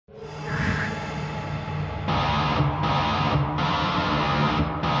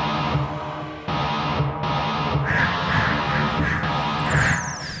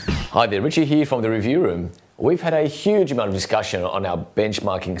Hi there, Richie here from the review room. We've had a huge amount of discussion on our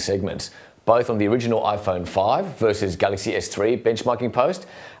benchmarking segments, both on the original iPhone 5 versus Galaxy S3 benchmarking post,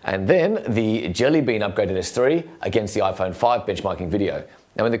 and then the Jelly Bean upgraded S3 against the iPhone 5 benchmarking video.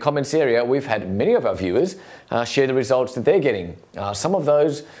 Now in the comments area, we've had many of our viewers share the results that they're getting. Some of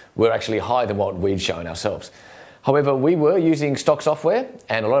those were actually higher than what we'd shown ourselves. However, we were using stock software,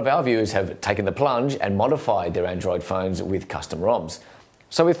 and a lot of our viewers have taken the plunge and modified their Android phones with custom ROMs.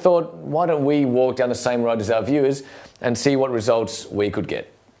 So we thought, why don't we walk down the same road as our viewers and see what results we could get.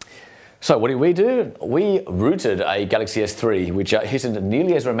 So what did we do? We rooted a Galaxy S3, which isn't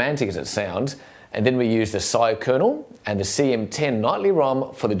nearly as romantic as it sounds, and then we used the CyanogenMod and the CM10 nightly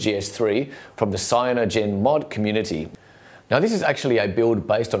ROM for the GS3 from the CyanogenMod community. Now this is actually a build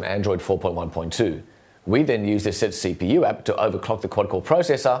based on Android 4.1.2. We then used the SetCPU app to overclock the quad-core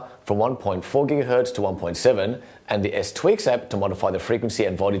processor from 1.4 GHz to 1.7 and the Stweaks app to modify the frequency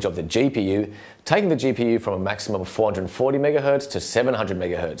and voltage of the GPU, taking the GPU from a maximum of 440 MHz to 700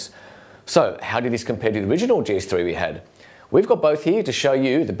 MHz. So how did this compare to the original GS3 we had? We've got both here to show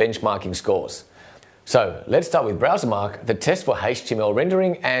you the benchmarking scores. So let's start with Browsermark, the test for HTML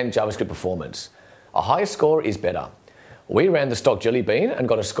rendering and JavaScript performance. A higher score is better. We ran the stock Jelly Bean and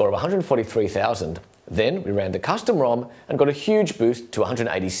got a score of 143,000. Then we ran the custom ROM and got a huge boost to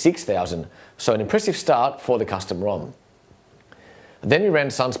 186,000, so an impressive start for the custom ROM. Then we ran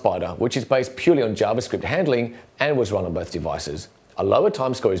Sunspider, which is based purely on JavaScript handling and was run on both devices. A lower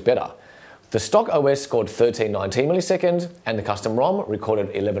time score is better. The stock OS scored 1319 milliseconds and the custom ROM recorded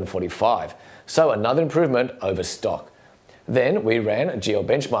 1145, so another improvement over stock. Then we ran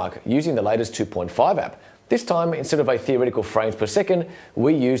Benchmark using the latest 2.5 app. This time, instead of a theoretical frames per second,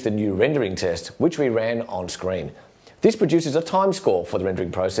 we used the new rendering test, which we ran on screen. This produces a time score for the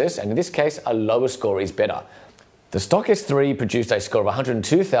rendering process, and in this case, a lower score is better. The stock S3 produced a score of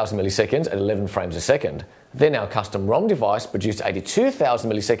 102,000 milliseconds at 11 frames a second. Then our custom ROM device produced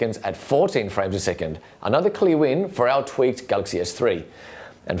 82,000 milliseconds at 14 frames a second. Another clear win for our tweaked Galaxy S3.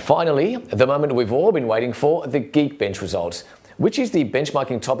 And finally, the moment we've all been waiting for, the Geekbench results, which is the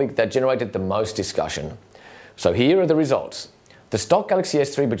benchmarking topic that generated the most discussion. So here are the results. The stock Galaxy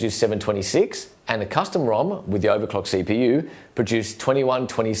S3 produced 726 and the custom ROM with the overclocked CPU produced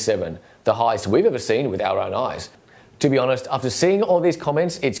 2127, the highest we've ever seen with our own eyes. To be honest, after seeing all these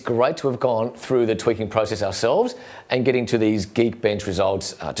comments, it's great to have gone through the tweaking process ourselves and getting to these Geekbench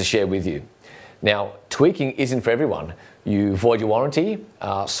results to share with you. Now, tweaking isn't for everyone. You void your warranty,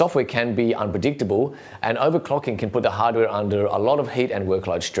 software can be unpredictable, and overclocking can put the hardware under a lot of heat and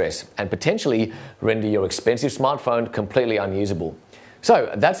workload stress, and potentially render your expensive smartphone completely unusable.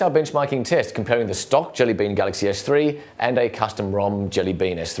 So that's our benchmarking test comparing the stock Jelly Bean Galaxy S3 and a custom ROM Jelly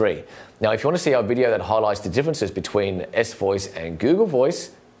Bean S3. Now if you want to see our video that highlights the differences between S-Voice and Google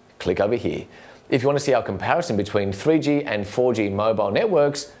Voice, click over here. If you want to see our comparison between 3G and 4G mobile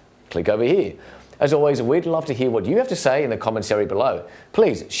networks, click over here. As always, we'd love to hear what you have to say in the comments area below.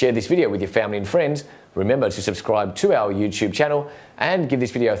 Please share this video with your family and friends. Remember to subscribe to our YouTube channel and give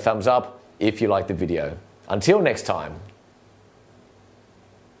this video a thumbs up if you like the video. Until next time.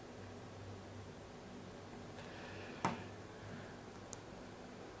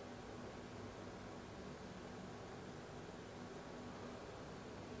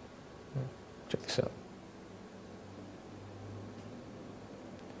 Check this out.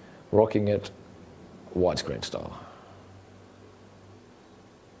 Rocking it widescreen style.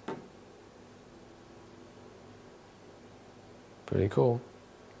 Pretty cool.